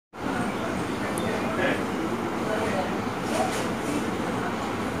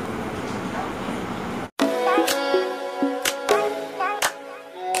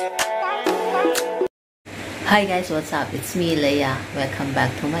Hi guys, what's up? It's me, LeAh. Welcome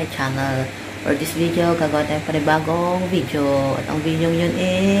back to my channel. For this video, gagawa tayo panibagong video. At ang video yun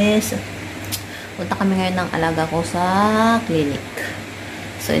is punta kami ngayon ng alaga ko sa clinic.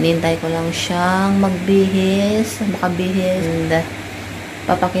 So, inintay ko lang siyang magbihis, makabihis. And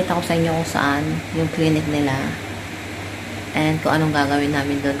papakita ko sa inyo kung saan yung clinic nila. And kung anong gagawin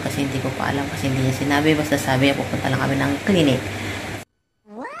namin doon kasi hindi ko pa alam kasi hindi niya sinabi. Basta sabi niya pupunta lang kami ng clinic.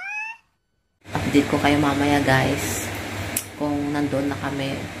 Update ko kayo mamaya guys kung nandoon na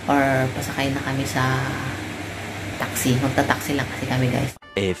kami or pasakay na kami sa taxi. Magta-taxi lang kasi kami guys.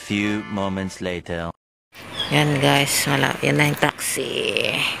 A few moments later. Yan guys, yan na yung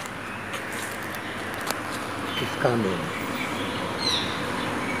taxi. It's coming.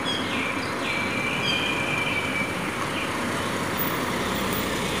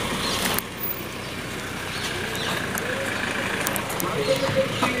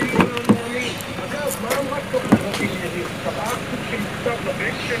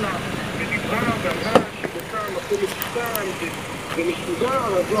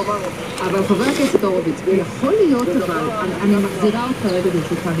 אבל חבר הכנסת הורוביץ, יכול להיות אבל, אני מחזירה אותך רגע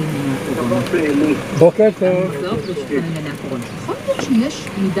ברשותך לענייני הקורונה. בוקר טוב. ברשותך לענייני הקורונה. יכול להיות שיש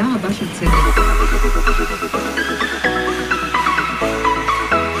מידה רבה של צדק.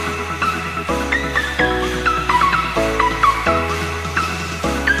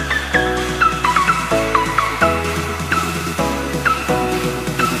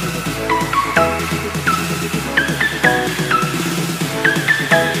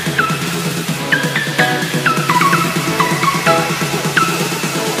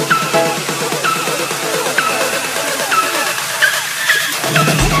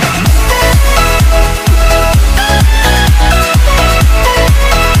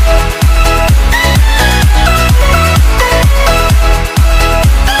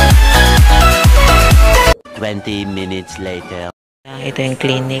 Minutes later. Ito yung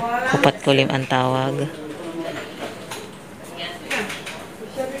clinic. Kupat kulim ang tawag.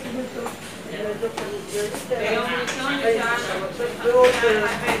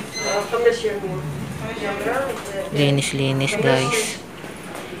 Linis-linis guys.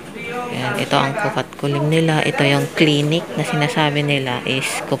 Yan, ito ang kupat kulim nila. Ito yung clinic na sinasabi nila is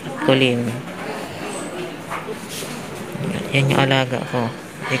kupat kulim. Yan yung alaga ko.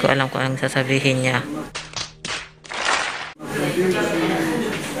 Hindi ko alam kung anong sasabihin niya.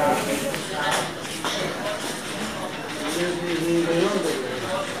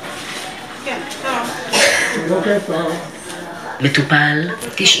 מטופל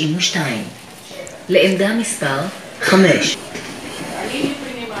 92 לעמדה מספר 5.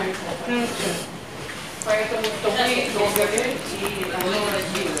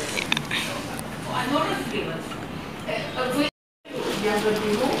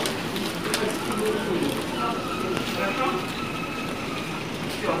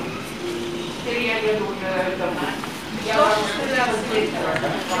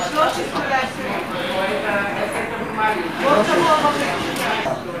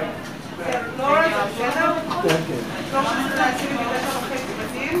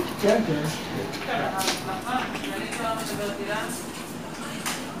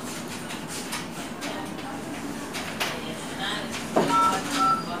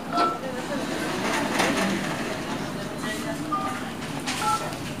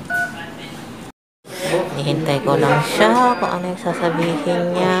 Hihintay ko lang siya kung ano yung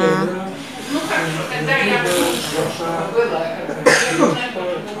sasabihin niya.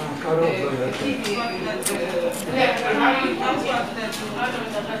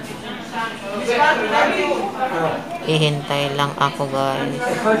 Hihintay lang ako guys.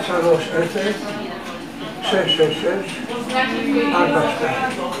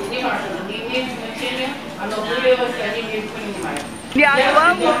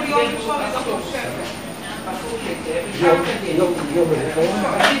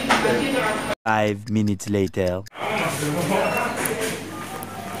 Five minutes later.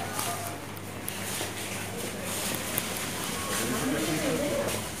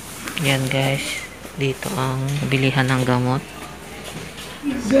 Yan guys, dito ang bilihan ng gamot.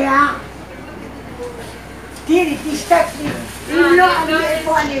 LeAh, תראי, תסתכלי, אם לא,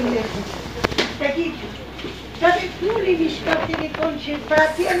 איפה אני הולכת? תגידי, תנו לי לשכב טלפון של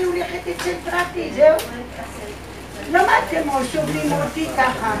פרטי, אני הולכת אצל פרטי, זהו? למה אתם סובלים אותי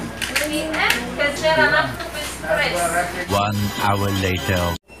ככה? כאשר אנחנו בסטרס. 1 hour later.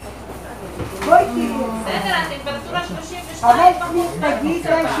 בואי תראי. בסדר, הטמפרטורה 32. אבל תגיד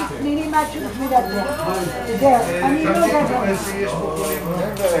להם שתני לי משהו לדבר. זהו, אני לא מדבר.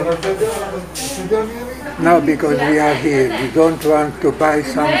 now because we are here, you don't want to buy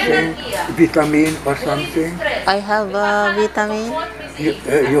something, vitamin or something? I have vitamin.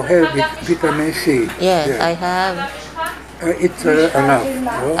 You have vitamin C? Yes, Yeah. I have. It's enough.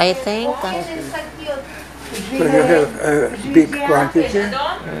 No? I think. So you have a big quantity?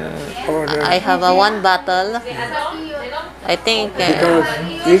 Or, I have a one bottle. I think. because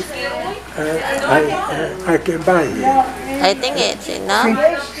if I can buy it. I think it's enough.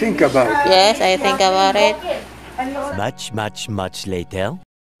 Think about it. Yes, I think about it. Much later.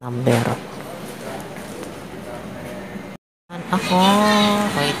 Number. Ako.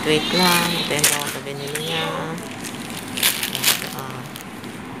 Wait lang. Ito yung mga binili niya.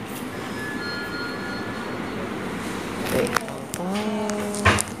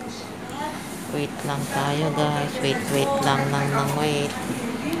 Wait lang tayo guys. Wait lang ng wait.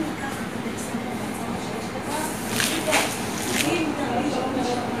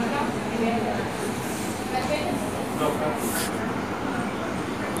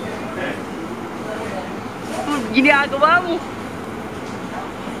 Ginagawa mo.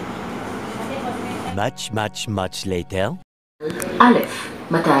 Much later. א',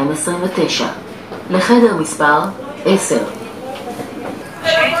 229. לחדר מספר 10.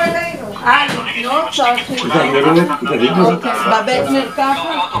 לקנות בבית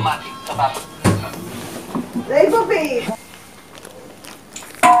מרקחת. זה בבי.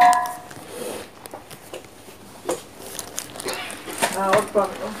 עוד פעם.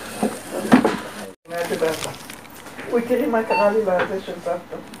 אוי, תראי מה קרה לי בזה של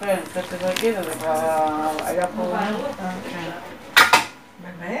סבתא. כן, צריך להגיד, זה כבר היה פה...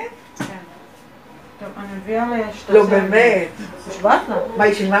 באמת? כן. טוב, אני מביאה לשתות... לא, באמת. נשבעת לה. מה,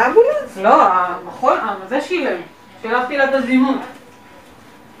 היא שילמה אמבולנס? לא, המחול, זה שילם. שלחתי לה את הזימון.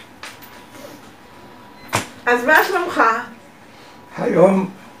 אז מה שלומך? היום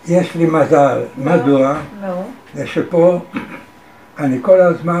יש לי מזל. מדוע? זה שפה אני כל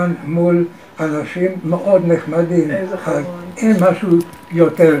הזמן מול אנשים מאוד נחמדים. איזה חמוד. אין משהו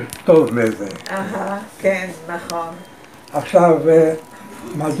יותר טוב מזה. כן, נכון. עכשיו,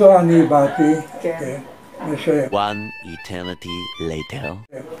 מדוע אני באתי? כן. One eternity later.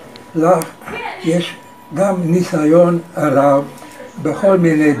 לך יש גם ניסיון רב בכל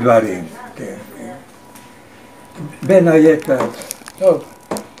מיני דברים. כן. בין היתר, טוב,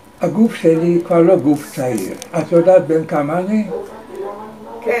 הגוף שלי כבר לא גוף צעיר. את יודעת בין כמה אני?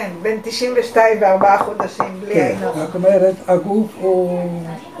 כן, בין 92 ו4 חודשים, בלי כן, עינות. זאת אומרת, הגוף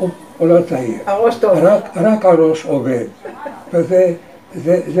הוא לא צעיר. הראש טוב. רק הראש עובד, וזה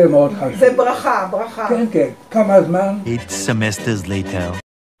מאוד חשוב. זה ברכה, ברכה. כן, כן. כמה זמן? 8 semesters later.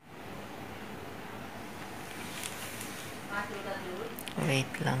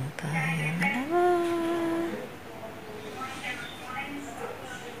 Wait lang tayo.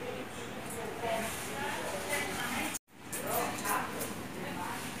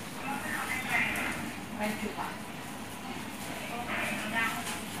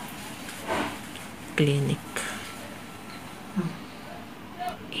 Clinic.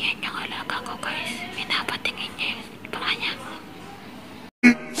 Iyan yung alaga ko guys. Pinapatingin niya yung paa niya.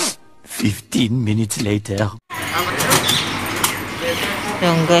 15 minutes later.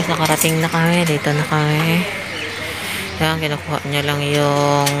 Yung guys, nakarating na kami. Dito na kami. Yan, kinukuha niya lang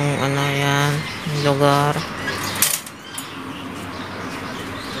yung ano yan, yung lugar.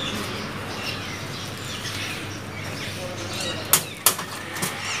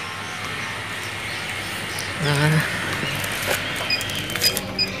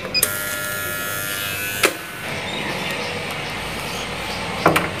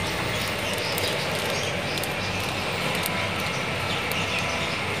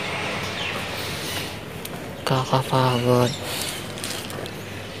 Kakapagod.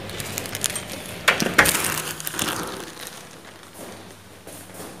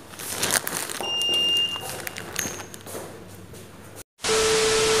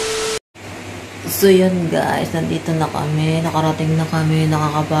 So yun guys, nandito na kami, nakarating na kami,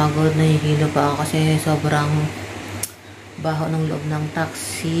 nakakapagod, nahihilo pa ako kasi sobrang baho ng loob ng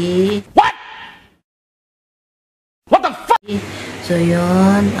taxi. What? What the fuck? So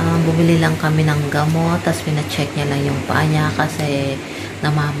yun, bumili lang kami ng gamot, tapos pina-check niya lang yung paa niya kasi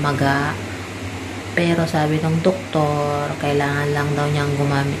namamaga. Pero sabi ng doktor, kailangan lang daw niyang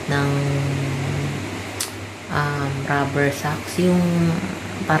gumamit ng rubber socks, yung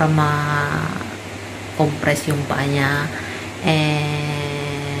para compress yung paa niya,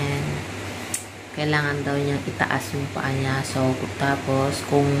 and kailangan daw niyang itaas yung paa niya. So tapos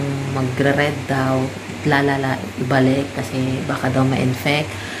kung magre-red daw, ibalik kasi baka daw ma-infect.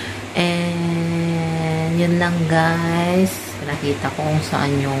 And yun lang guys, nakita ko kung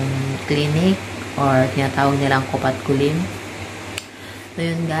saan yung clinic. or tinatawag nilang kupat kulim. So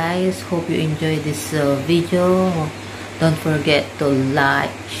yun guys, hope you enjoy this video. Don't forget to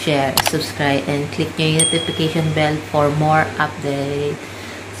like, share, subscribe, and click your notification bell for more updates.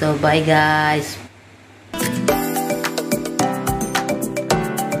 So bye guys.